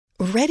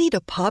Ready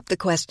to pop the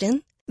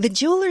question? The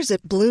jewelers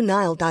at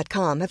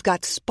BlueNile.com have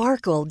got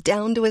sparkle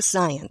down to a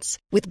science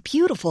with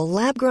beautiful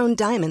lab-grown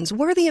diamonds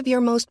worthy of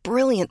your most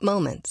brilliant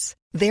moments.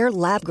 Their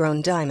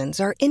lab-grown diamonds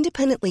are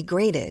independently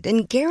graded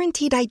and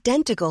guaranteed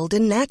identical to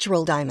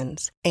natural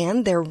diamonds,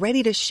 and they're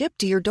ready to ship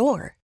to your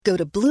door. Go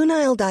to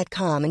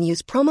BlueNile.com and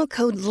use promo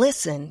code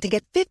LISTEN to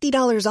get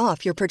 $50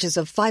 off your purchase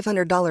of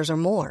 $500 or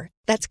more.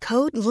 That's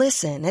code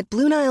LISTEN at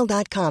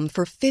BlueNile.com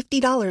for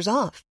 $50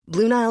 off.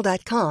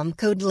 BlueNile.com,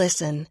 code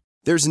LISTEN.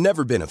 There's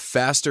never been a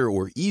faster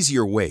or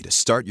easier way to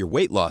start your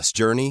weight loss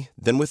journey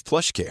than with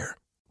PlushCare.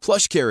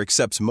 PlushCare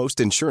accepts most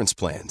insurance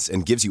plans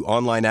and gives you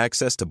online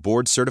access to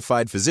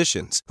board-certified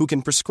physicians who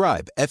can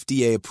prescribe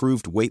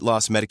FDA-approved weight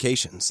loss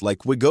medications like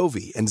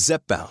Wegovy and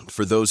Zepbound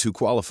for those who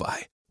qualify.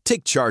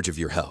 Take charge of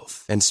your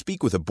health and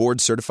speak with a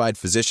board-certified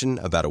physician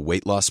about a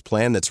weight loss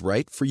plan that's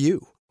right for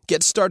you.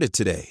 Get started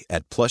today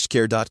at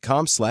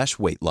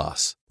plushcare.com/weight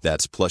loss.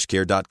 That's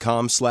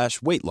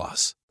plushcare.com/weight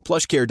loss.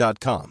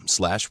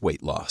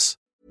 plushcare.com/weight loss.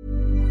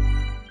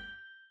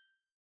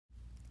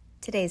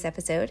 Today's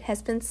episode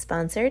has been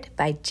sponsored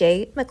by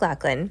J.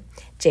 McLaughlin.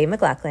 J.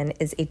 McLaughlin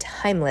is a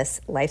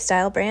timeless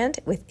lifestyle brand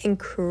with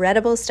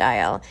incredible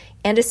style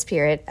and a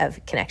spirit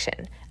of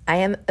connection. I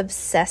am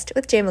obsessed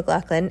with J.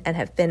 McLaughlin and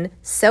have been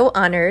so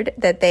honored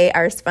that they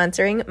are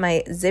sponsoring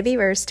my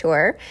Zibbyverse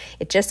tour.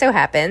 It just so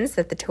happens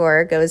that the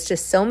tour goes to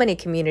so many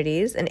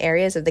communities and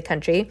areas of the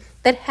country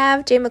that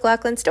have J.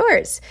 McLaughlin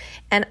stores.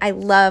 And I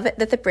love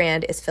that the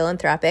brand is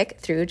philanthropic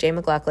through J.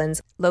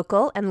 McLaughlin's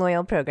local and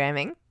loyal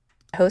programming.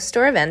 Host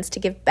store events to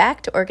give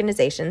back to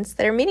organizations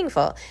that are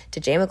meaningful to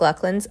J.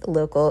 McLaughlin's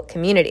local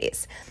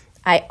communities.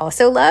 I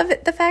also love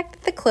the fact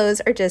that the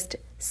clothes are just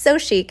so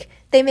chic.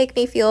 They make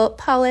me feel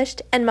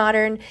polished and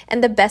modern,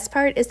 and the best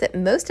part is that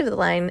most of the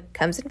line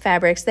comes in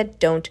fabrics that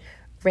don't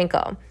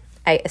wrinkle.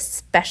 I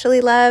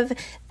especially love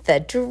the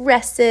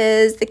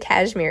dresses, the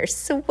cashmere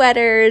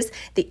sweaters,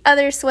 the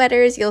other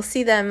sweaters. You'll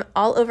see them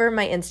all over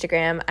my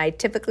Instagram. I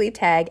typically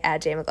tag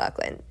at J.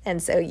 McLaughlin,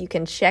 and so you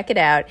can check it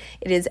out.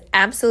 It is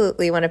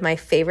absolutely one of my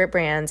favorite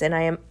brands, and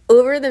I am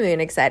over the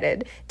moon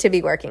excited to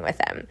be working with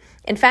them.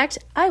 In fact,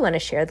 I want to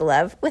share the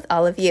love with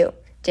all of you.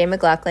 J.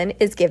 McLaughlin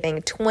is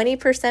giving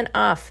 20%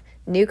 off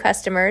new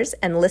customers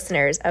and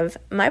listeners of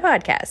my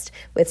podcast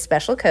with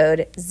special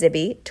code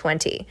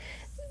ZIBBY20,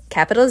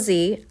 capital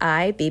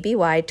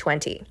ZIBBY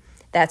 20.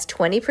 That's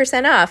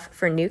 20% off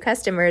for new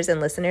customers and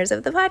listeners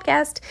of the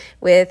podcast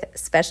with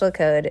special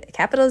code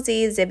capital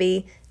Z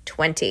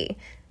ZIBBY20.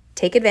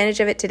 Take advantage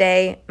of it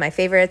today. My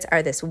favorites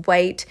are this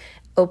white,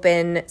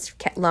 open,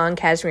 long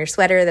cashmere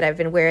sweater that I've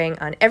been wearing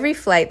on every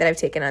flight that I've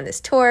taken on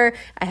this tour.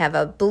 I have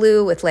a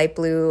blue with light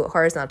blue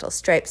horizontal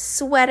striped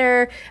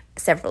sweater,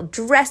 several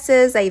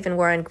dresses I even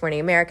wore on Good Morning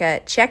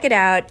America. Check it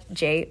out,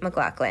 J.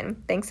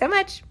 McLaughlin. Thanks so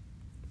much.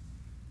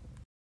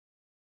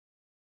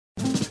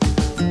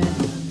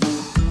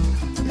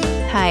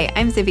 Hi,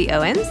 I'm Zibby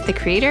Owens, the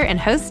creator and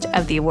host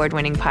of the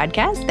award-winning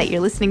podcast that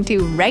you're listening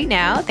to right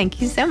now. Thank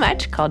you so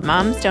much, called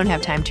Moms Don't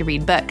Have Time to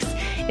Read Books.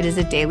 It is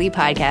a daily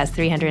podcast,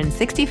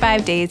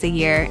 365 days a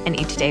year, and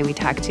each day we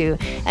talk to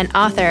an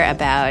author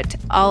about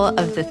all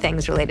of the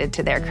things related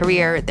to their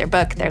career, their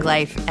book, their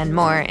life, and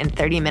more in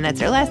 30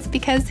 minutes or less,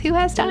 because who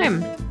has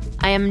time?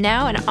 I am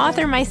now an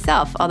author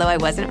myself, although I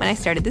wasn't when I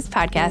started this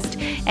podcast,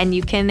 and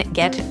you can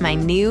get my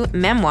new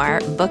memoir,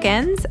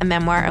 Bookends, a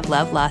memoir of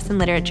love, loss, and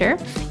literature,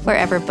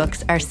 wherever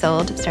books are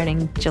sold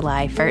starting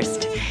July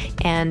 1st,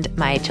 and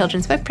my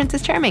children's book,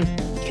 Princess Charming.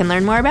 You can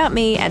learn more about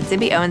me at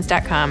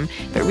zibbyowens.com,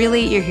 but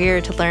really you're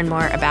here to learn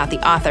more about the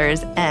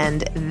authors,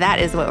 and that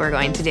is what we're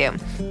going to do.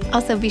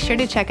 Also, be sure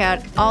to check out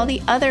all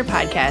the other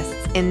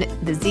podcasts in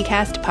the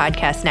Zcast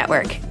Podcast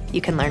Network. You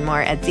can learn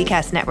more at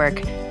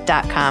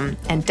zcastnetwork.com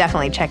and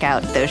definitely check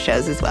out those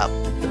shows as well.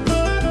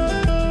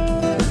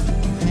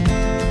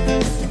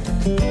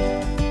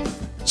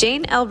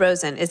 Jane L.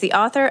 Rosen is the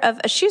author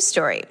of A Shoe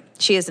Story.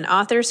 She is an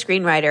author,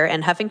 screenwriter,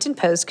 and Huffington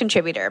Post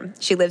contributor.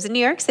 She lives in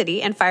New York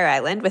City and Fire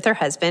Island with her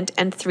husband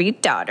and 3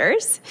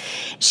 daughters.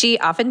 She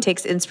often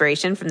takes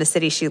inspiration from the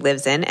city she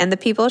lives in and the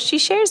people she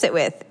shares it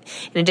with.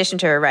 In addition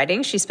to her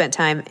writing, she spent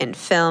time in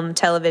film,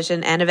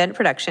 television, and event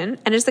production,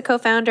 and is the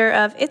co-founder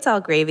of It's All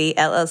Gravy,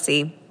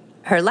 LLC.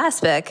 Her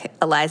last book,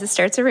 Eliza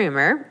Starts a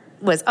Rumor,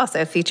 was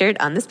also featured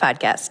on this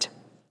podcast.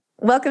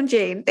 Welcome,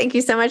 Jane. Thank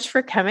you so much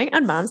for coming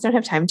on Moms Don't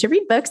Have Time to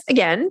Read Books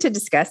again to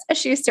discuss A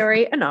Shoe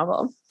Story, a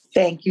novel.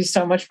 Thank you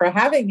so much for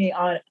having me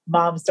on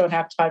Moms Don't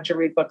Have Time to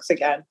Read Books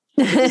again.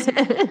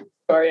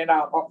 Story, a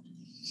novel.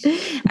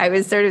 I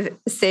was sort of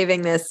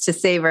saving this to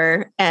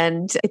savor,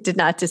 and it did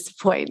not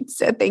disappoint.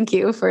 So thank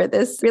you for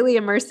this really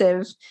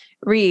immersive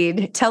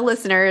read. Tell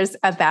listeners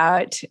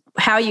about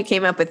how you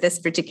came up with this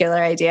particular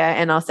idea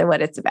and also what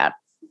it's about.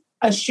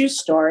 A Shoe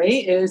Story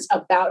is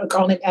about a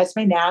girl named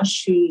Esme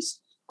Nash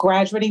who's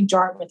graduating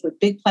Dartmouth with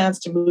big plans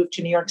to move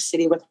to New York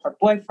City with her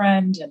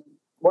boyfriend and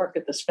work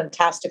at this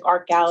fantastic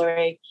art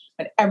gallery,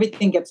 and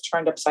everything gets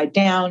turned upside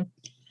down.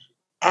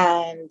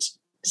 And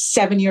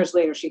 7 years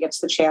later, she gets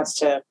the chance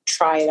to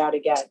try it out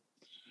again.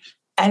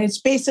 And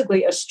it's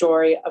basically a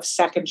story of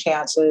second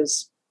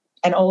chances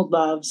and old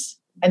loves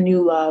and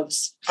new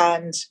loves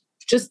and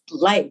just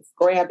life,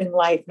 grabbing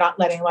life, not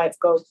letting life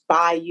go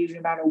by you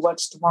no matter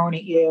what's thrown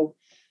at you.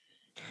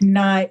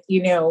 Not,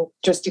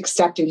 just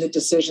accepting the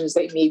decisions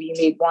that maybe you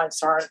made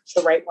once aren't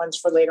the right ones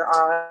for later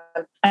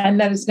on, and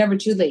that it's never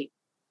too late.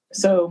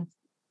 So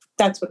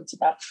that's what it's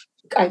about.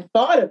 I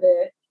thought of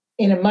it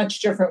in a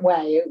much different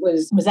way. It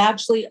was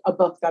actually a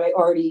book that I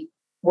already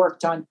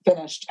worked on,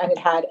 finished, and it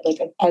had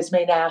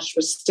Esme Nash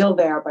was still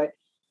there, but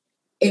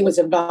it was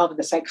involving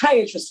a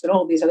psychiatrist and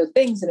all these other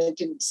things, and it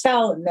didn't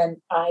sell. And then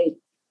I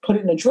put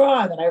it in a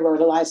drawer, and then I wrote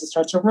Eliza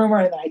Starts a Rumor,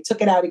 and then I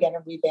took it out again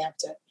and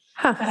revamped it.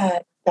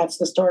 That's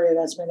the story of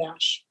Esme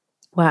Nash.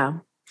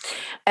 Wow.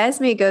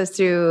 Esme goes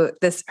through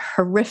this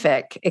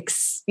horrific,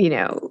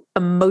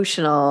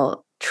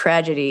 emotional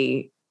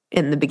tragedy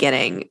in the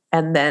beginning.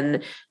 And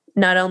then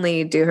not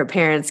only do her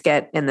parents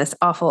get in this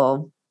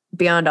awful,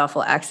 beyond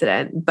awful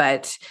accident,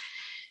 but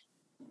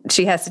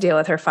she has to deal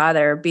with her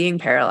father being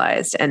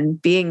paralyzed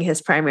and being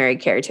his primary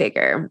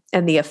caretaker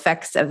and the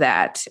effects of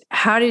that.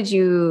 How did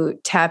you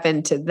tap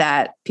into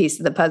that piece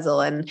of the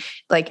puzzle, and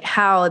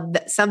how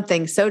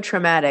something so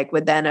traumatic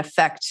would then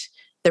affect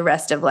the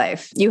rest of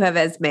life? You have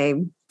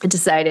Esme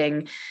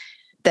deciding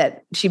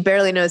that she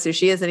barely knows who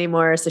she is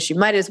anymore, so she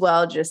might as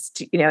well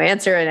just,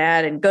 answer an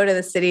ad and go to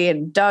the city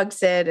and dog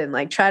sit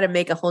and try to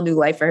make a whole new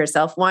life for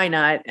herself. Why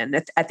not?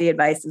 And at the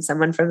advice of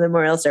someone from the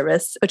Memorial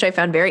Service, which I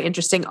found very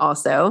interesting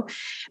also.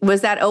 Was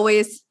that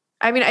always,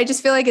 I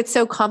just feel like it's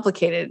so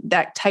complicated,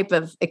 that type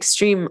of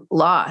extreme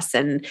loss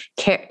and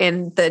care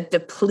and the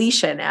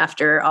depletion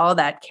after all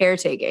that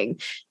caretaking.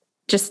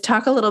 Just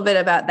talk a little bit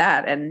about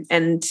that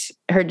and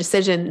her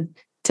decision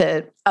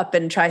to up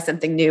and try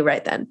something new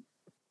right then.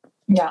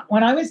 Yeah.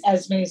 When I was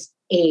Esme's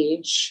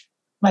age,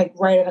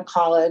 right out of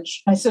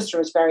college, my sister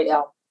was very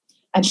ill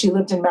and she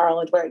lived in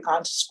Maryland where I'd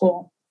gone to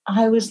school.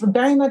 I was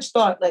very much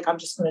thought I'm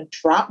just going to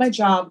drop my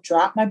job,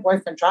 drop my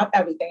boyfriend, drop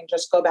everything, and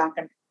just go back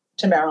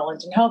to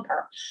Maryland and help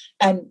her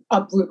and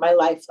uproot my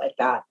life like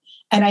that.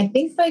 And I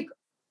think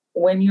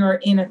when you're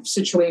in a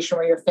situation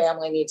where your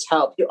family needs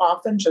help, you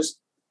often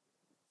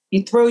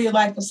you throw your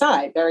life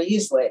aside very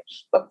easily.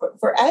 But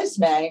for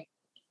Esme,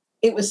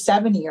 it was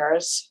 7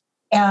 years.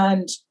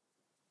 And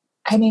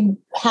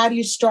how do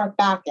you start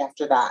back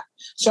after that?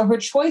 So her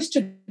choice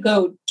to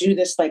go do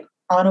this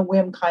on a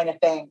whim kind of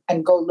thing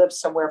and go live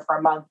somewhere for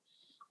a month,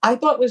 I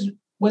thought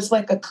was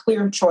a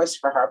clear choice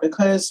for her,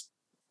 because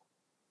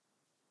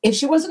if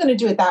she wasn't going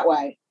to do it that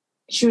way,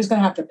 she was going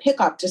to have to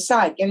pick up,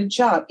 decide, get a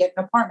job, get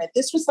an apartment.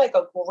 This was a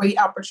great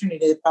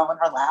opportunity that fell in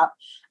her lap.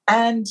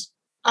 And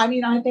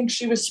I think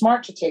she was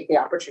smart to take the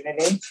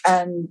opportunity.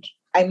 And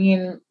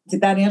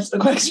did that answer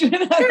the question?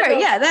 Sure.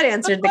 Yeah, that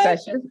answered the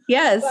question.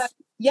 Yes. But,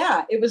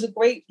 yeah, it was a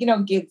great,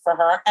 gig for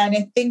her. And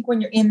I think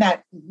when you're in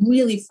that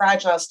really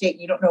fragile state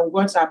and you don't know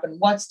what's up and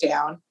what's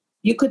down,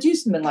 you could do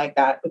something like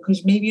that,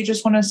 because maybe you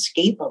just want to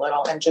escape a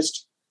little and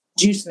just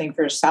do something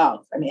for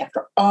yourself.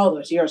 After all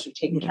those years of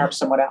taking care of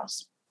someone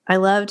else. I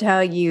loved how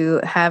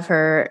you have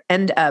her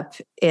end up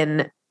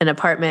in an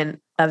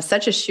apartment of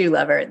such a shoe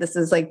lover. This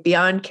is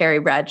beyond Carrie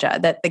Bradshaw,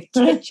 that the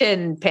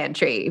kitchen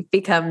pantry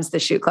becomes the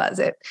shoe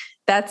closet.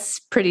 That's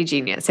pretty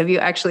genius. Have you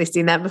actually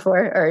seen that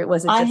before? Or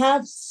was it just... I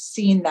have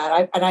seen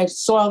that. I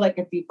saw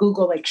if you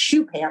Google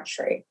shoe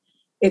pantry,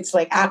 it's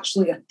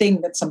actually a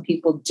thing that some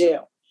people do.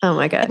 Oh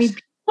my gosh.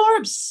 People are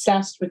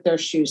obsessed with their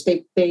shoes.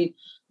 They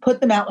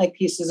put them out like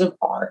pieces of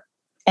art.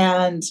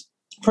 And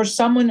for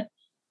someone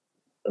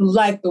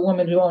like the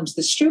woman who owns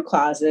the shoe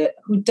closet,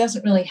 who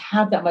doesn't really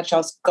have that much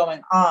else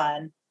going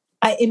on,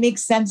 it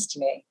makes sense to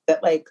me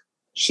that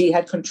she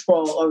had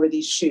control over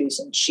these shoes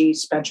and she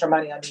spent her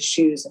money on these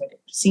shoes. And it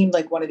seemed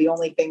like one of the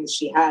only things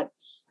she had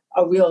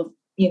a real,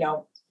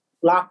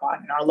 lock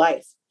on in our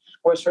life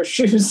was her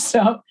shoes.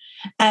 So,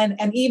 and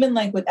even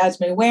with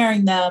Esme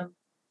wearing them,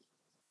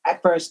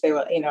 at first they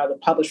were, the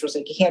publisher was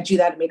you can't do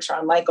that. It makes her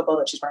unlikable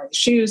that she's wearing the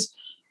shoes.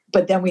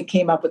 But then we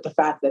came up with the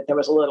fact that there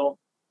was a little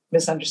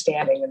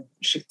misunderstanding and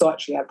she thought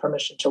she had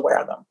permission to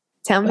wear them.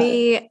 Tell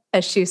me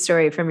a shoe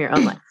story from your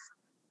own life.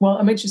 Well,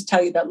 let me just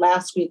tell you that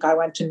last week I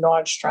went to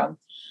Nordstrom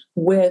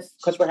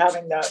because we're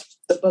having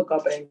the book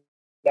opening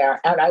there.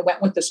 And I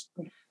went with this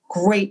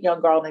great young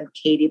girl named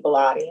Katie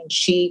Bellotti, and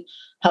she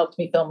helped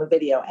me film a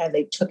video. And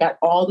they took out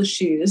all the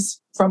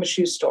shoes from A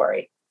Shoe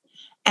Story.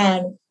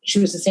 And she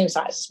was the same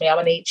size as me. I'm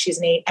an 8, she's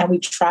an 8. And we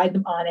tried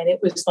them on, and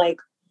it was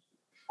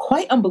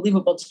quite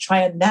unbelievable to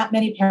try on that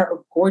many pair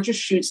of gorgeous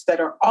shoes that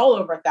are all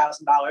over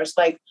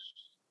 $1,000.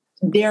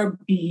 They're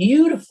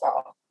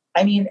beautiful.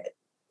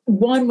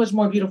 One was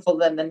more beautiful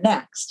than the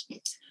next.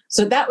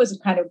 So that was a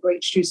kind of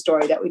great shoe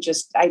story that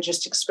I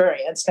just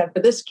experienced. And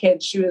for this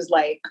kid, she was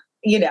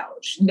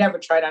she never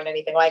tried on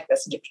anything like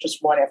this, and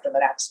just one after the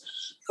next.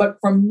 But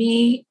for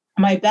me,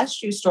 my best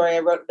shoe story I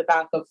wrote at the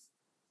back of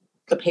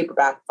the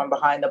paperback from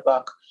behind the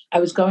book. I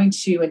was going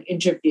to I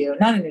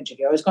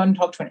was going to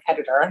talk to an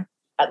editor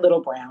at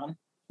Little Brown. It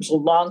was a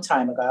long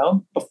time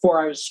ago,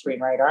 before I was a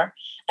screenwriter.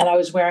 And I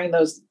was wearing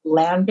those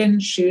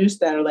Lanvin shoes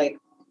that are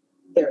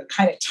they're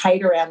kind of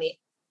tight around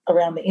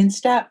the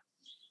instep.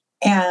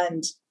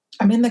 And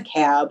I'm in the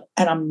cab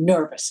and I'm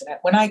nervous. And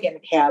when I get in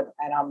the cab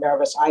and I'm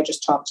nervous, I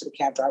just talk to the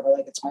cab driver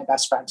like it's my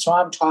best friend. So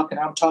I'm talking.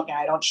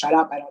 I don't shut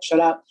up.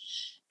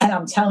 And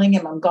I'm telling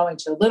him I'm going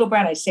to Little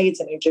Brown. I say it's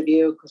an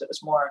interview because it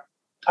was more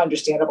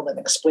understandable than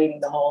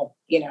explaining the whole,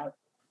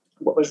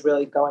 what was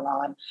really going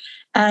on.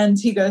 And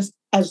he goes,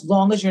 as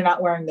long as you're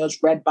not wearing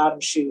those red bottom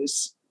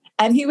shoes.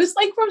 And he was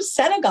like from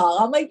Senegal.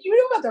 I'm like, you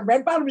know about the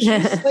red bottom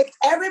shoes? Like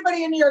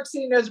everybody in New York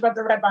City knows about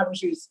the red bottom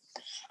shoes.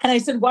 And I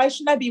said, why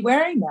shouldn't I be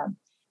wearing them?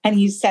 And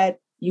he said,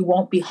 you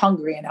won't be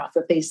hungry enough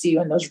if they see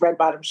you in those red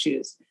bottom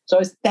shoes. So I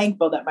was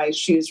thankful that my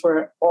shoes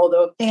were,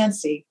 although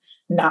fancy,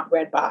 not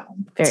red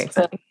bottom. Very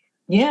funny.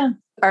 Yeah.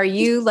 Are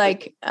you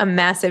like a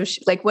massive,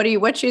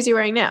 what shoes are you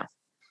wearing now?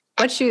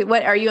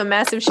 What are you a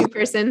massive shoe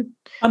person?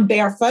 I'm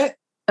barefoot.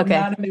 Okay.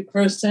 I'm not a new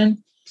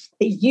person.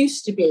 It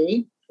used to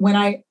be when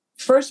I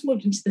first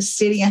moved into the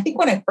city. I think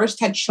when I first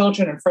had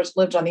children and first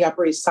lived on the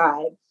Upper East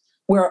Side,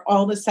 where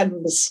all of a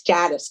sudden the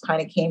status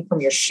kind of came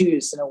from your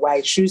shoes in a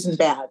way, shoes and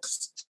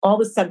bags. All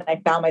of a sudden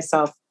I found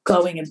myself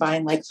going and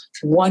buying like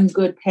one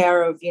good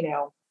pair of,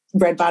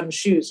 red bottom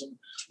shoes and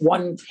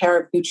one pair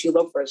of Gucci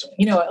loafers,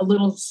 a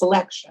little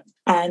selection.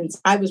 And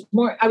I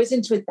was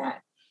into it then.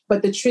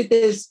 But the truth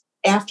is,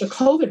 after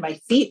COVID, my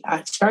feet,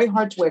 it's very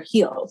hard to wear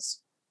heels.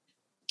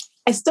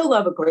 I still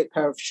love a great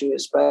pair of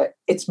shoes, but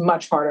it's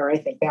much harder, I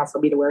think, now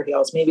for me to wear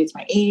heels. Maybe it's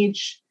my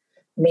age.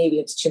 Maybe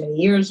it's too many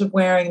years of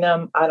wearing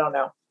them. I don't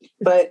know.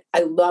 But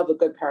I love a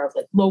good pair of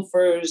like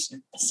loafers,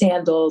 and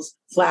sandals,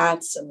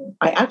 flats. And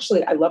I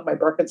love my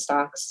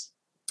Birkenstocks.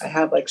 I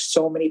have like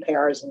so many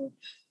pairs and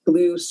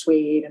blue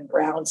suede and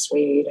brown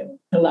suede, and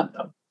I love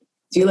them.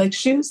 Do you like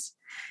shoes?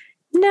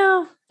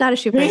 No, not a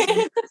shoe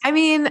person. I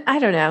mean, I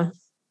don't know.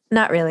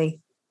 Not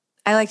really.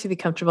 I like to be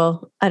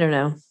comfortable. I don't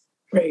know.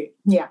 Right.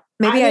 Yeah.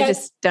 Maybe I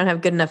just don't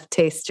have good enough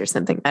taste or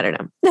something. I don't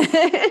know.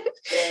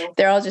 Yeah.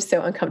 They're all just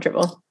so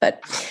uncomfortable.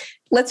 But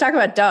let's talk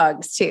about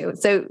dogs too.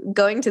 So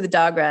going to the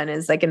dog run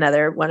is like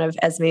another one of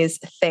Esme's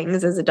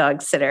things as a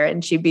dog sitter.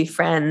 And she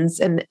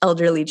befriends an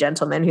elderly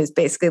gentleman who's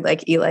basically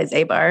like Eli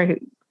Zabar, who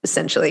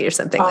essentially or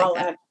something like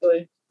that.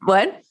 Actually.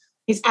 What?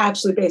 He's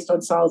actually based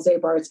on Saul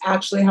Zabar. It's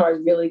actually how I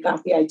really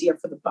got the idea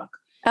for the book.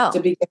 Oh. To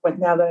begin with,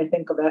 now that I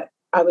think of it.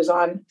 I was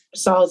on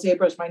Saul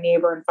Zabar's my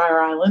neighbor in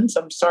Fire Island.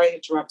 So I'm sorry I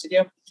interrupted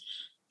you.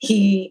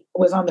 He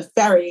was on the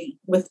ferry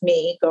with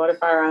me going to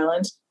Fire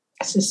Island.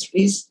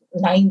 He's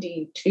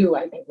 92,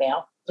 I think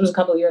now. It was a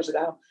couple of years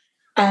ago.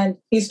 And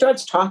he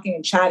starts talking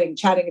and chatting,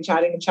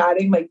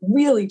 like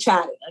really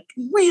chatting, like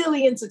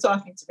really into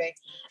talking to me.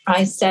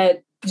 I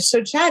said, you're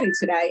so chatty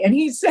today. And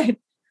he said,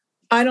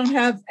 I don't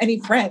have any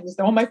friends.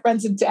 All my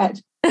friends are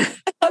dead.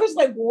 I was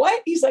like,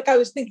 what? He's like, I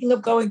was thinking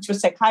of going to a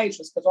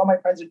psychiatrist because all my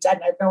friends are dead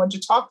and I have no one to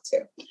talk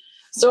to.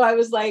 So I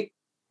was like,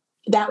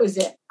 that was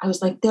it. I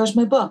was like, there's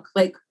my book.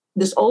 Like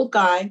this old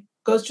guy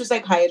goes to a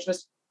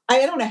psychiatrist.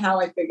 I don't know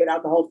how I figured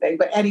out the whole thing,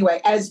 but anyway,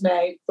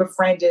 Esme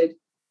befriended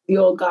the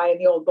old guy in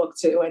the old book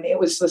too. And it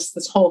was just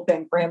this whole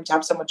thing for him to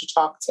have someone to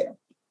talk to,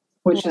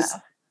 which is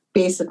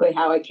basically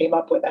how I came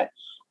up with it.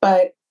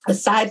 But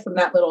aside from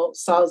that little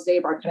Saul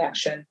Zabar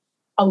connection,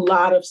 a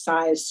lot of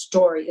Sai's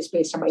story is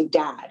based on my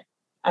dad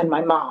and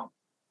my mom.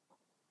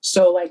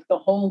 So like their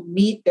whole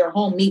meet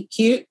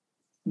cute,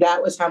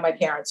 that was how my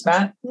parents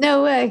met.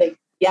 No way. Like,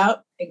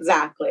 yep,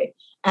 exactly.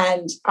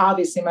 And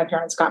obviously my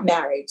parents got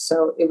married.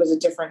 So it was a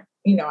different,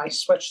 I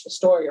switched the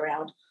story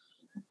around.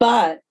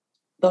 But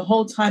the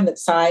whole time that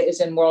Sai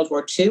is in World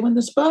War II in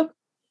this book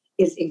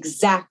is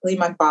exactly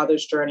my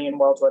father's journey in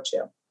World War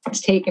II. It's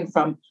taken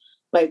from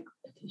like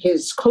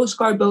his Coast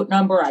Guard boat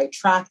number. I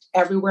tracked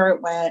everywhere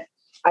it went.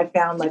 I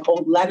found like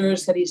old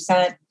letters that he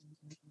sent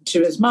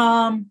to his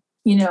mom,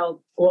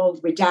 all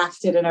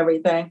redacted and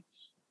everything.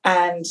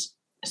 And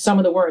some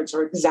of the words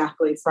are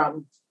exactly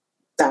from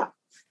that,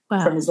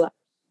 from his letter.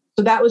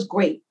 So that was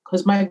great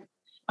because my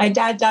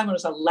dad died when I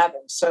was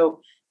 11.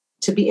 So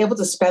to be able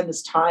to spend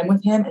this time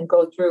with him and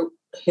go through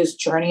his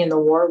journey in the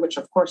war, which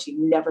of course he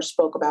never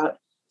spoke about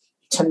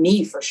to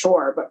me for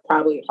sure, but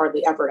probably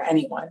hardly ever to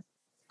anyone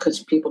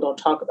because people don't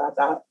talk about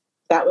that.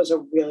 That was a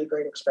really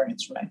great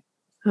experience for me.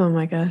 Oh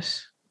my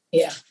gosh.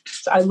 Yeah.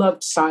 So I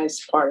loved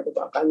Sai's part of the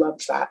book. I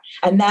loved that.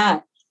 And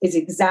that is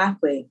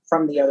exactly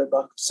from the other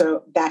book.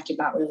 So that did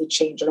not really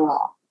change at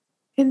all.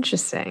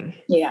 Interesting.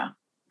 Yeah.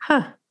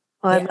 Huh.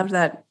 Well, I loved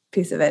that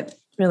piece of it.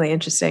 Really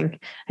interesting.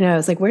 I know. I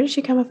was like, where did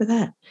she come up with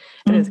that?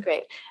 And it was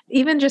great.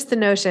 Even just the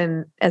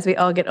notion as we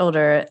all get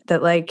older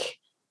that like,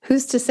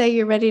 who's to say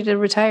you're ready to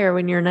retire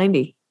when you're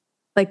 90?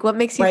 Like, what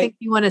makes you think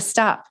you want to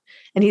stop?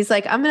 And he's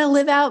like, I'm going to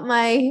live out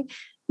my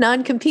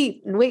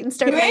non-compete and wait and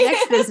start my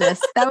next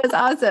business. That was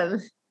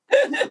awesome.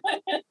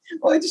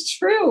 Well, it's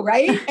true,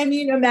 right? I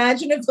mean,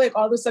 imagine if like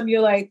all of a sudden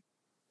you're like,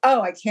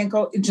 oh, I can't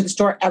go into the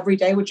store every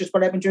day, which is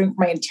what I've been doing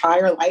for my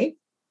entire life.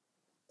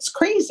 It's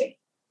crazy.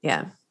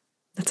 Yeah.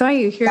 That's why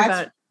you hear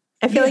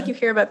I feel like you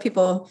hear about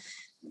people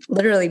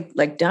literally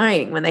like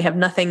dying when they have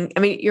nothing. I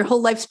mean, your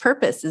whole life's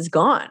purpose is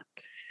gone.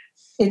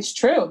 It's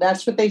true.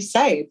 That's what they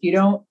say. If you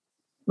don't,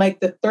 like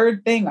the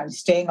third thing on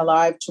staying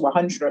alive to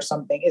 100 or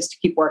something is to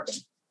keep working.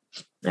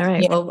 All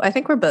right. Yeah. Well, I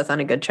think we're both on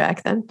a good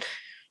track then.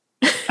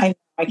 I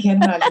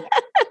can't imagine.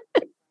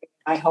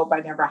 I hope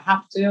I never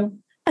have to.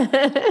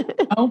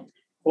 Oh,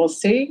 we'll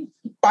see.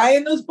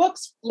 Buying those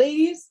books,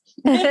 ladies.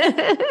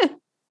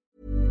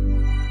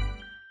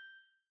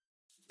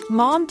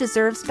 Mom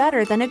deserves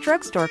better than a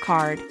drugstore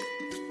card.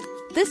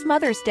 This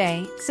Mother's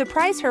Day,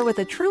 surprise her with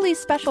a truly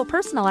special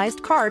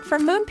personalized card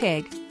from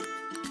Moonpig.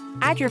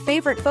 Add your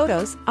favorite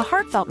photos, a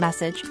heartfelt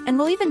message, and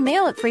we'll even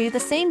mail it for you the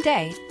same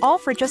day, all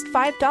for just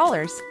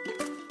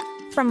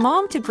 $5. From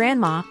mom to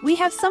grandma, we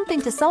have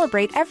something to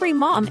celebrate every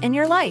mom in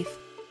your life.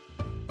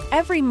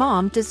 Every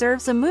mom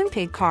deserves a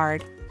Moonpig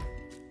card.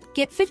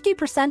 Get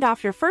 50%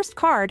 off your first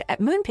card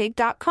at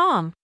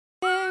moonpig.com.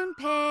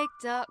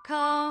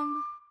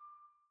 Moonpig.com.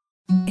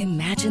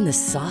 Imagine the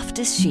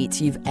softest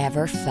sheets you've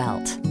ever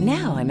felt.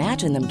 Now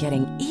imagine them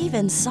getting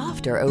even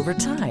softer over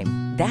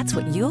time. That's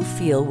what you'll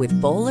feel with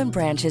Boll &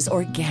 Branch's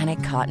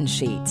organic cotton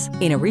sheets.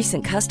 In a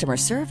recent customer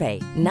survey,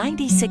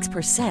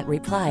 96%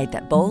 replied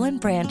that Boll &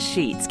 Branch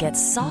sheets get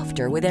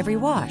softer with every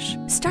wash.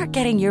 Start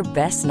getting your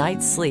best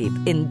night's sleep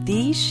in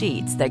these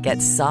sheets that get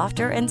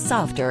softer and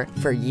softer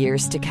for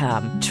years to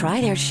come.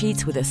 Try their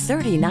sheets with a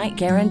 30-night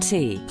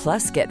guarantee.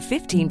 Plus, get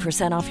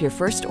 15% off your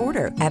first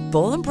order at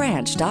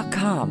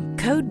bollandbranch.com.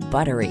 Code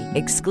BUTTERY.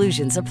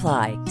 Exclusions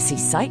apply. See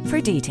site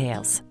for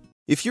details.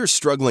 If you're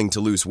struggling to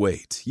lose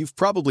weight, you've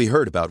probably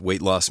heard about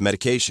weight loss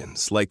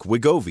medications like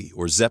Wegovy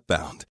or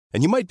Zepbound,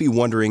 and you might be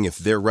wondering if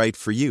they're right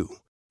for you.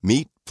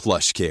 Meet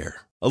PlushCare,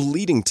 a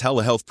leading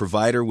telehealth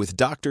provider with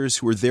doctors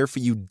who are there for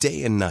you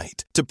day and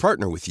night to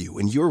partner with you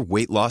in your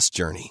weight loss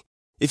journey.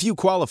 If you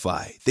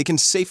qualify, they can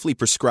safely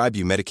prescribe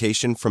you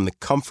medication from the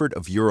comfort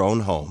of your own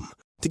home.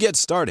 To get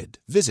started,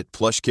 visit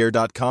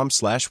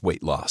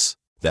plushcare.com/weightloss.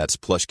 That's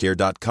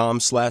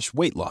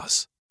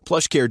plushcare.com/weightloss.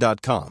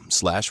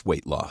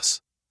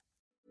 plushcare.com/weightloss.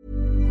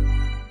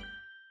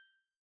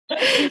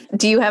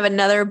 Do you have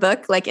another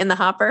book like in the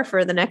hopper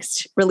for the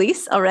next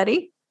release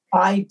already?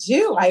 I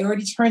do. I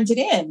already turned it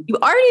in. You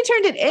already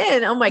turned it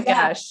in. Oh my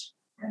gosh.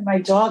 And my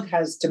dog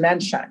has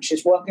dementia.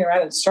 She's walking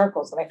around in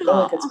circles, and I feel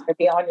like it's going to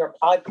be on your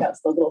podcast.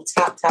 The little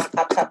tap, tap,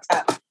 tap, tap,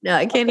 tap. No,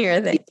 I can't hear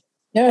a thing.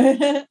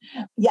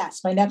 Yes,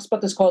 my next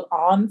book is called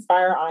On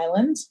Fire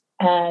Island,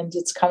 and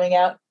it's coming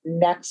out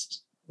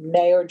next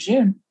May or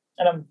June,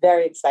 and I'm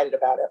very excited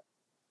about it.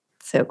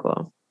 So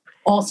cool.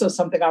 Also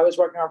something I was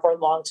working on for a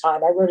long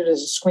time. I wrote it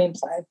as a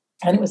screenplay,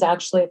 and it was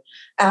actually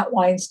at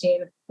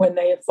Weinstein when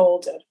they had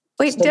folded.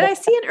 Wait, So did I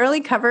see an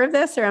early cover of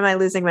this or am I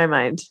losing my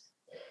mind?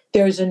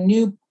 There's a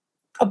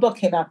book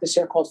came out this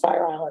year called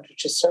Fire Island,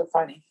 which is so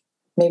funny.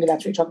 Maybe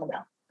that's what you're talking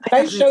about. Did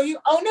I show you?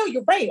 Oh no,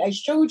 you're right. I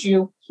showed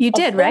you. You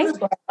did, right?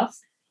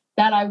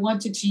 That I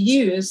wanted to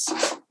use.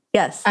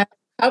 Yes. As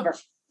a cover.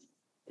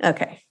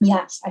 Okay.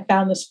 Yes, I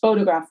found this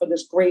photograph of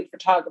this great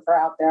photographer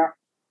out there.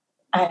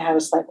 And I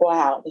was like,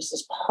 wow, this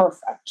is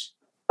perfect.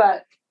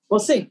 But we'll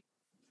see.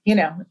 You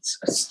know,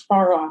 it's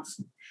far off.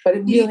 But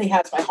it really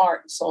has my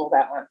heart and soul,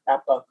 that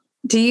book.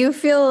 Do you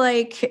feel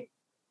like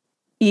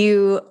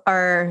you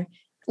are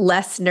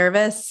less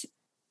nervous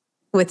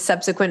with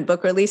subsequent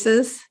book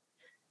releases?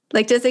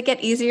 Like, does it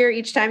get easier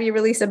each time you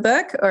release a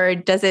book or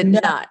does it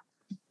not?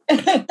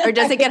 Or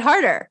does it get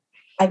harder?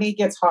 I think it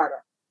gets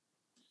harder.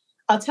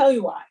 I'll tell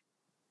you why.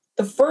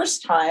 The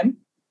first time,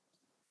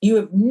 you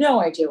have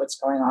no idea what's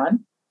going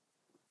on.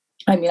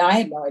 I mean, I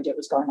had no idea what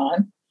was going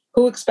on.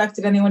 Who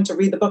expected anyone to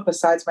read the book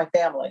besides my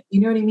family? You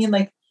know what I mean?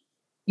 Like,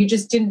 you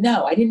just didn't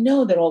know. I didn't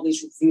know that all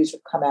these reviews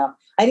would come out.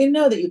 I didn't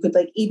know that you could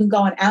like even go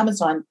on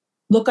Amazon,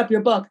 look up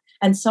your book,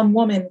 and some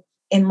woman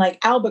in like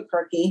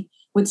Albuquerque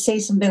would say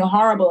something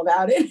horrible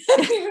about it.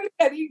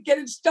 And you get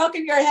it stuck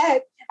in your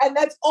head. And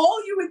that's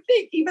all you would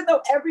think, even though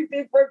every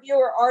big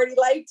reviewer already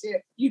liked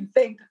it, you'd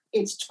think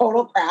it's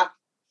total crap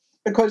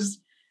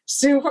because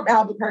Sue from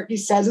Albuquerque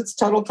says it's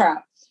total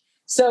crap.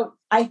 So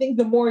I think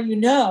the more you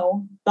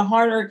know, the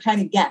harder it kind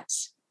of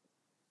gets.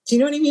 Do you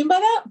know what I mean by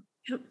that?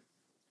 Yep.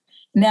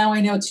 Now I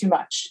know too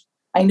much.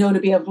 I know to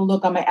be able to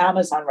look on my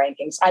Amazon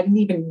rankings. I didn't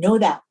even know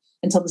that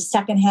until the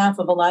second half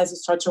of Eliza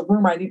Starts a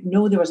Rumor. I didn't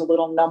know there was a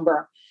little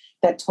number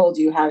that told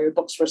you how your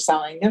books were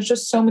selling. There's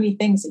just so many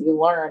things that you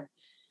learn.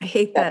 I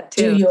hate that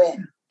too. Do you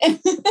in?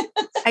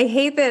 I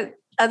hate that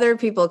other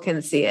people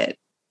can see it.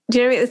 Do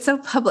you know what I mean? It's so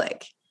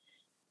public.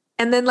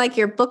 And then like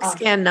your book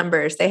scan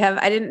numbers,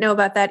 I didn't know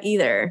about that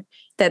either.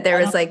 That there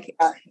was like,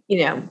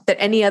 you know, that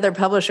any other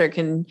publisher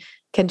can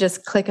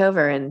just click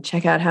over and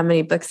check out how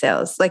many book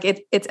sales. Like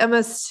it's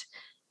almost,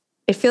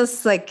 it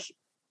feels like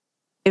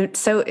it's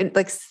so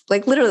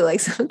like literally like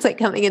someone's like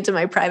coming into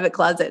my private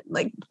closet,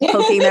 like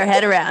poking their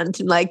head around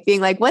and like being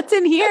like, what's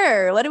in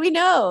here? What do we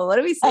know? What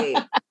do we see?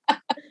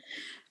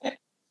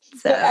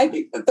 So I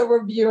think that the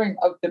reviewing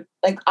of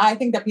I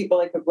think that people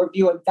like to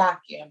review a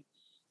vacuum.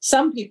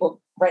 Some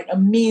people write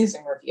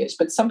amazing reviews,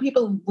 but some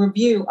people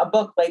review a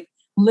book like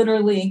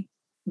literally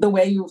the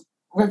way you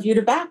reviewed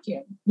a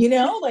vacuum, you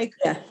know, like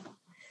the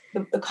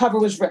cover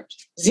was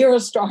ripped, 0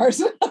 stars.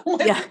 Like,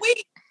 yeah.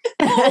 Wait,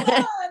 hold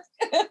on.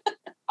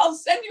 I'll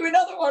send you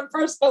another one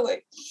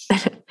personally.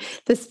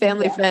 This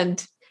family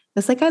friend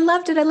was like, I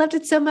loved it. I loved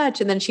it so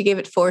much. And then she gave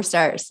it 4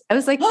 stars. I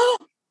was like,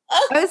 what?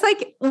 I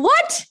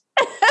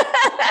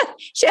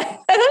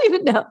don't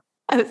even know.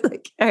 I was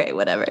like, all right,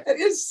 whatever. It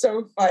is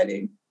so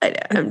funny. I know.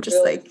 I'm just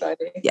really like,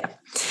 funny. Yeah.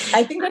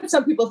 I think that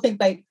some people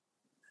think like,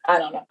 I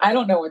don't know. I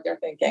don't know what they're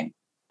thinking.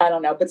 I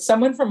don't know. But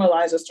someone from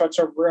Eliza Starts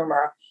a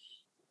Rumor,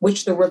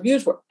 which the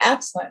reviews were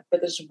excellent,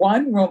 but this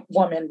one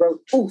woman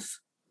wrote, oof.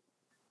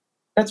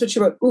 That's what she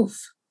wrote, oof,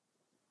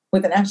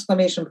 with an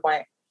exclamation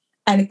point.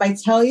 And if I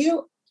tell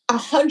you,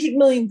 100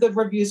 million good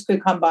reviews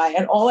could come by,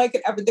 and all I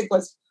could ever think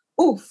was,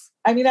 oof.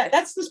 I mean,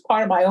 that's just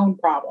part of my own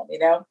problem, you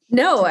know?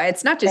 No,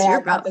 it's not just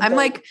your problem. I'm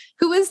like,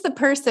 who is the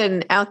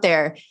person out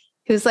there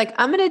who's like,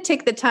 I'm going to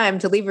take the time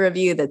to leave a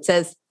review that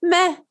says,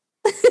 meh.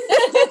 I'm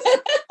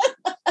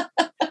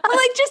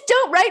like, just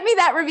don't write me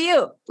that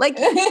review. Like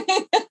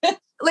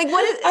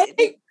what is, I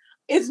think,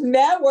 is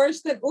meh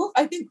worse than oof?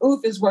 I think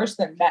oof is worse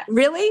than meh.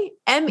 Really?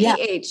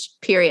 M-E-H,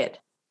 period.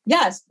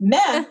 Yes.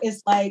 Meh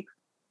is like,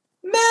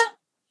 meh.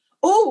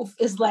 Oof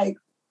is like,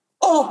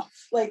 off.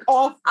 Like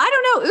off. I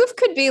don't know. Oof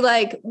could be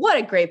like, what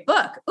a great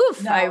book.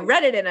 Oof, no. I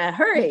read it in a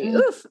hurry. Mm-hmm.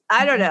 Oof.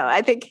 I don't know.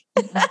 I think.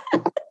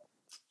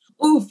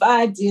 Oof,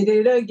 I did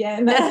it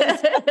again.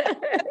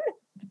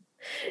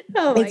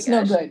 Oh my it's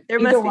gosh. No good. There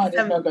Either must be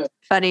some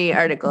funny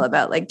article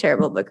about like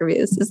terrible book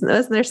reviews.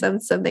 Wasn't there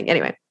something?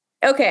 Anyway.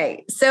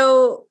 Okay.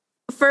 So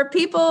for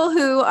people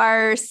who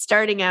are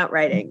starting out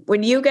writing,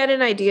 when you get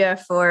an idea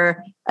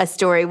for a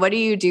story, what do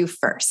you do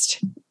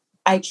first?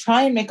 I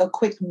try and make a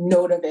quick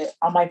note of it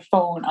on my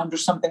phone under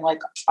something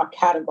like a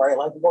category,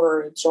 like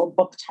words or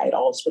book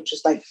titles, which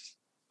is like,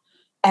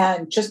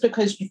 and just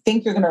because you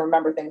think you're going to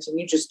remember things and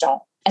you just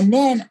don't. And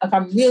then if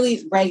I'm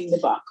really writing the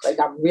book, like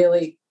I'm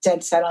really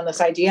dead set on this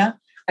idea,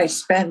 I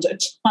spend a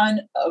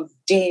ton of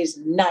days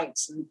and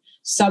nights and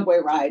subway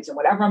rides and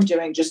whatever I'm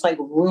doing, just like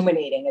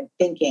ruminating and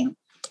thinking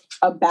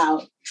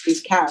about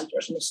these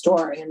characters and the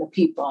story and the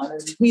people. And I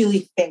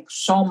really think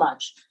so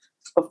much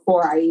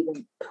before I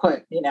even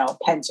put,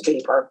 pen to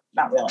paper,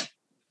 not really,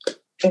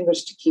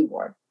 fingers to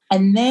keyboard.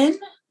 And then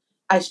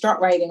I start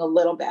writing a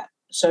little bit.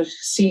 So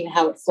seeing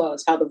how it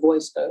flows, how the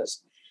voice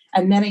goes.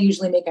 And then I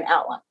usually make an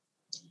outline.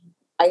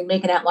 I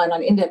make an outline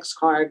on index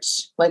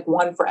cards, like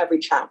one for every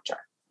chapter.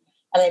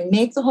 And I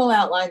make the whole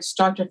outline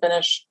start to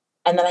finish,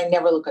 and then I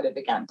never look at it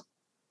again.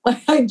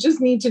 I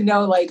just need to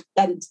know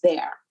that it's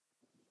there.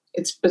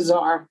 It's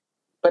bizarre,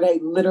 but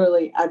I've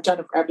done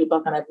it for every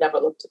book and I've never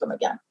looked at them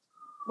again.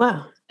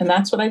 Wow. And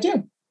that's what I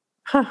do.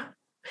 Huh.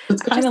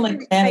 It's kind of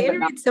like I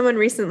interviewed someone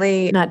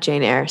recently, not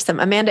Jane Eyre, some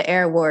Amanda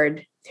Eyre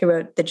Ward, who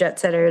wrote The Jet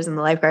Setters and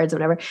The Lifeguards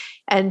and whatever.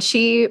 And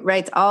she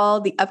writes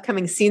all the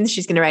upcoming scenes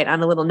she's going to write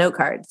on a little note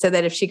card. So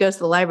that if she goes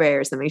to the library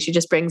or something, she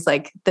just brings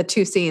like the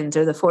 2 scenes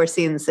or the 4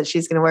 scenes that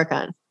she's going to work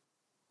on.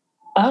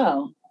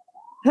 Oh.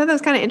 I thought that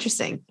was kind of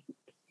interesting.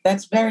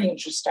 That's very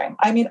interesting.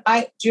 I mean,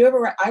 I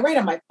write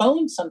on my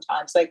phone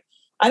sometimes. Like,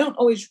 I don't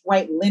always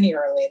write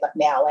linearly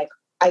now. Like,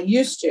 I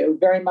used to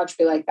very much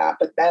be like that.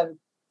 But then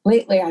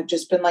lately I've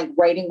just been like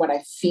writing what I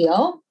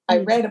feel. I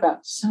read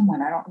about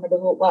someone, I don't remember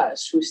who it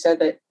was, who said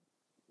that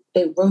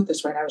they wrote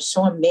this right. I was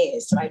so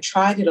amazed. And I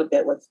tried it a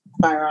bit with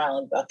Fire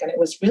Island book. And it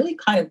was really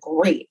kind of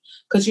great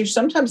because you're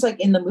sometimes like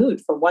in the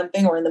mood for one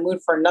thing or in the mood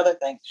for another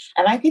thing.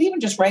 And I could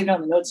even just write it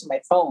on the notes of my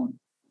phone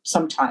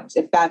sometimes,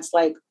 if that's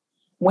like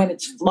when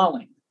it's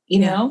flowing, you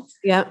know?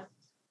 Yeah.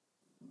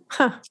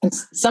 Huh. And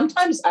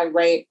sometimes I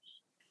write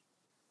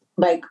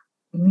like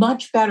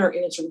much better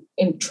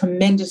in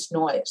tremendous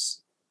noise.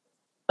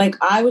 Like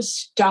I was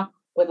stuck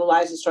with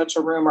Eliza Starts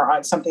a Rumor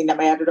on something that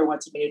my editor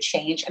wanted me to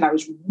change. And I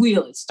was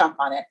really stuck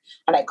on it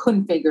and I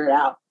couldn't figure it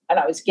out. And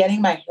I was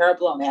getting my hair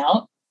blown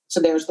out. So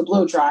there's the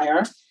blow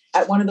dryer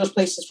at one of those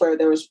places where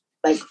there was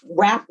like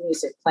rap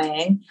music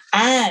playing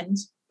and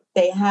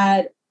they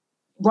had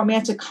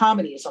romantic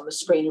comedies on the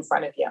screen in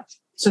front of you.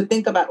 So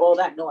think about all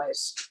that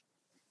noise.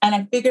 And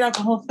I figured out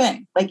the whole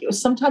thing. Like it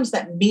was sometimes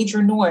that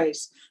major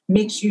noise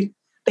makes you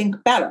think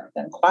better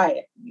than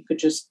quiet. You could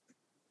just,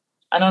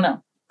 I don't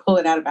know, pull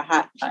it out of a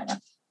hat kind of.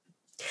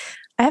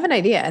 I have an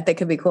idea that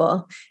could be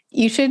cool.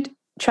 You should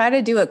try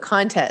to do a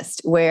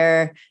contest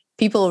where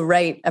people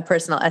write a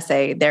personal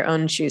essay, their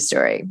own shoe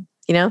story,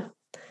 That's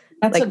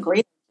like, a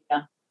great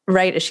idea.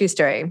 Write a shoe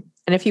story.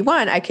 And if you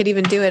want, I could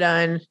even do it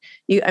on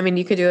you. I mean,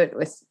 you could do it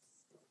with,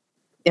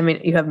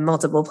 you have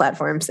multiple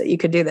platforms that you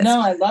could do this.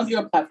 No, I love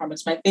your platform.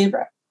 It's my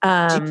favorite. Do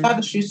you have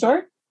a shoe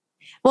store?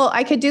 Well,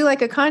 I could do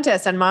like a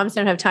contest on Moms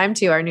Don't Have Time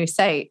To, our new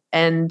site,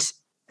 and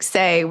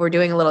say, we're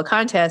doing a little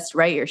contest,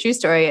 write your shoe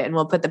story, and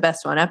we'll put the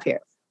best one up here.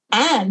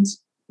 And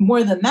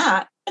more than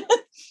that,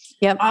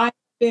 yep. I've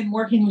been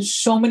working with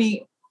so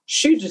many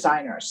shoe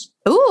designers.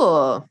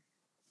 Ooh.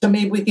 So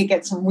maybe we could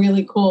get some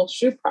really cool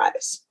shoe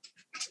prize.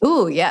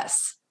 Ooh,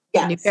 yes.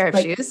 Yes. A new pair of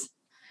shoes.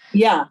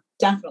 Yeah,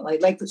 definitely.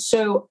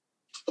 So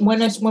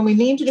when we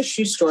named it a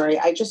shoe story,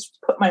 I just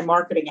put my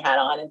marketing hat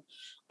on and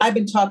I've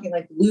been talking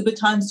like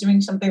Louboutin's doing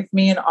something for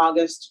me in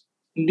August.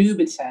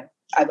 Louboutin,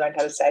 I learned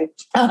how to say,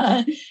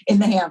 in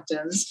the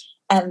Hamptons.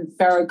 And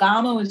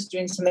Ferragamo is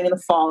doing something in the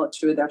fall at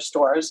 2 of their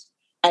stores.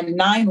 And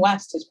Nine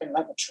West has been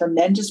like a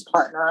tremendous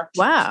partner.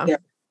 Wow.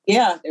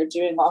 They're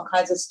doing all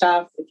kinds of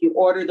stuff. If you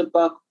order the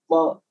book,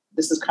 well,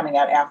 this is coming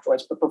out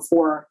afterwards, but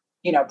before,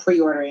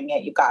 pre-ordering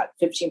it, you got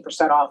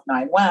 15% off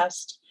Nine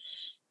West.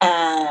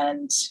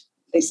 And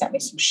they sent me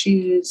some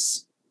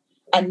shoes.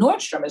 And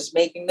Nordstrom is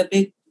making the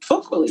big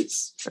book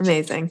release.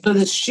 Amazing. So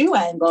the shoe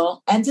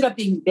angle ended up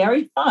being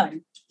very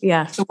fun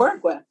to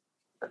work with.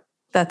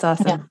 That's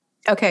awesome.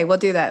 Yeah. Okay, we'll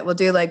do that. We'll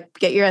do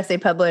get your essay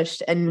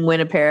published and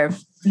win a pair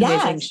of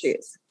amazing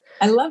shoes.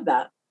 I love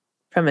that.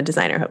 From a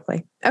designer,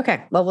 hopefully.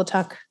 Okay, well, we'll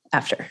talk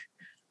after.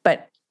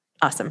 But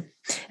awesome.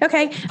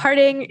 Okay,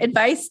 parting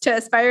advice to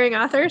aspiring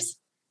authors?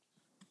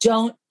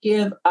 Don't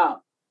give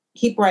up.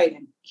 Keep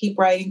writing, keep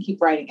writing,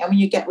 keep writing. And when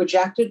you get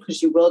rejected,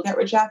 because you will get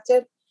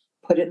rejected,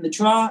 put it in the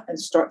drawer and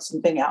start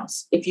something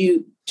else. If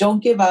you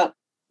don't give up,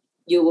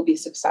 you will be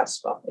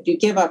successful. If you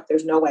give up,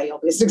 there's no way you'll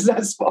be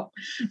successful.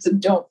 So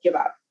don't give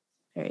up.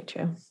 Very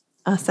true.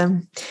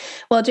 Awesome.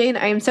 Well, Jane,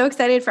 I am so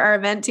excited for our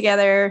event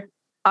together,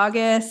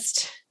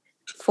 August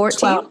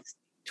 14th?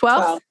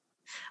 12th?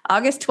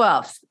 August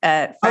 12th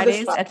at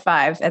Fridays at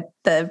 5 at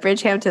the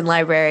Bridgehampton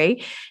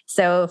Library.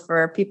 So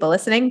for people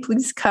listening,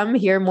 please come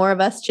hear more of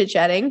us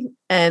chit-chatting,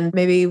 and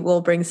maybe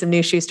we'll bring some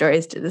new shoe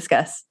stories to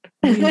discuss.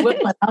 I'm going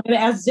to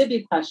ask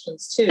Zibby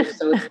questions too. So it's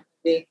going to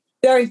be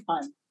very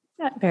fun.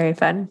 Very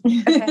fun.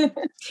 Okay.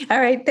 All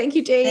right. Thank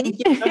you, Jane.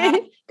 Thank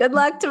you. Good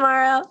luck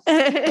tomorrow.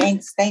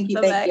 Thanks. Thank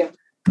you. Bye-bye. Thank you.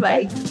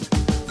 Bye.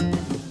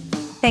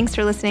 Thanks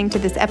for listening to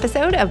this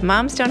episode of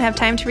Moms Don't Have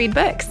Time to Read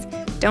Books.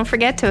 Don't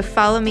forget to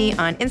follow me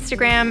on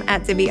Instagram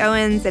at Zibby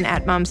Owens and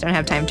at Moms Don't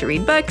Have Time to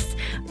Read Books.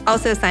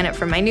 Also sign up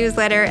for my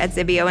newsletter at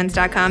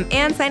zibbyowens.com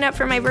and sign up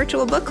for my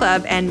virtual book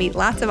club and meet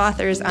lots of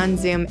authors on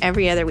Zoom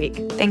every other week.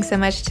 Thanks so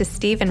much to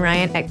Steve and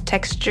Ryan at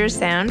Texture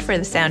Sound for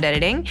the sound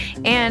editing.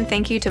 And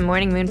thank you to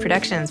Morning Moon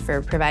Productions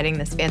for providing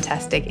this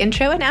fantastic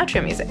intro and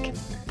outro music.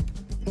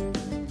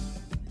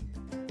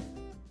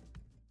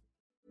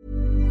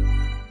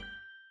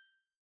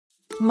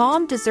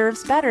 Mom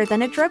deserves better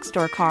than a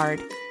drugstore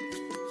card.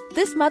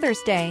 This Mother's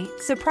Day,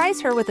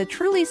 surprise her with a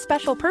truly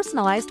special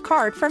personalized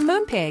card from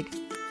Moonpig.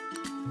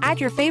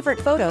 Add your favorite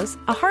photos,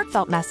 a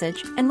heartfelt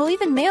message, and we'll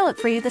even mail it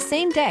for you the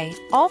same day,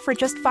 all for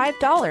just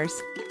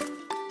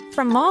 $5.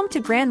 From mom to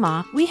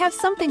grandma, we have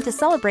something to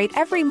celebrate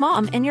every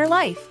mom in your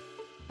life.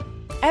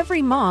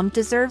 Every mom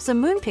deserves a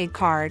Moonpig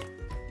card.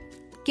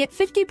 Get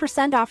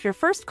 50% off your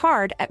first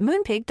card at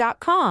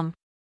moonpig.com.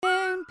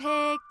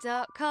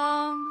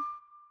 Moonpig.com.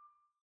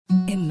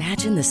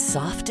 Imagine the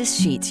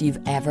softest sheets you've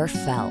ever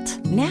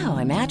felt. Now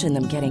imagine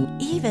them getting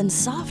even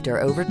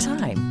softer over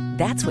time.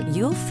 That's what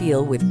you'll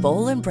feel with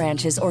Boll &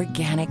 Branch's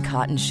organic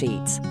cotton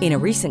sheets. In a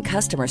recent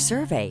customer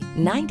survey,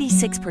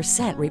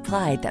 96%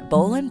 replied that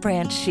Boll &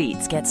 Branch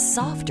sheets get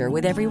softer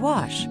with every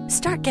wash.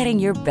 Start getting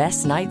your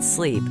best night's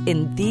sleep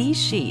in these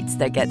sheets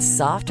that get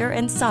softer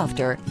and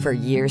softer for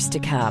years to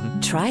come.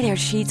 Try their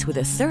sheets with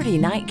a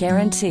 30-night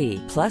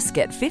guarantee. Plus,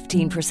 get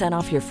 15%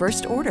 off your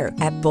first order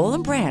at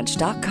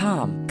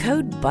bollandbranch.com.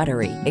 Code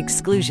BUTTERY.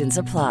 Exclusions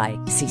apply.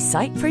 See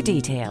site for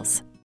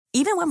details.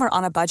 Even when we're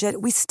on a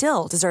budget, we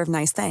still deserve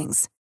nice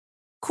things.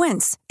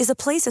 Quince is a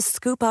place to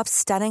scoop up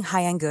stunning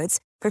high-end goods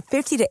for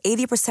 50 to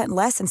 80%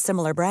 less than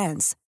similar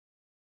brands.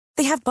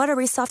 They have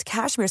buttery soft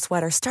cashmere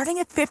sweaters starting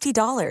at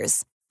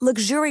 $50,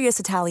 luxurious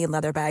Italian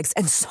leather bags,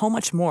 and so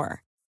much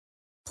more.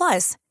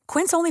 Plus,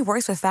 Quince only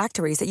works with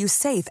factories that use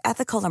safe,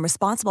 ethical, and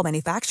responsible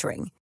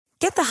manufacturing.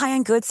 Get the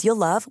high-end goods you'll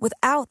love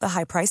without the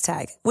high price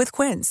tag with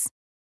Quince.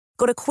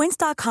 Go to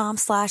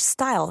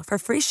quince.com/style for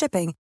free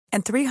shipping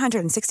and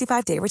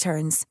 365-day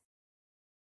returns.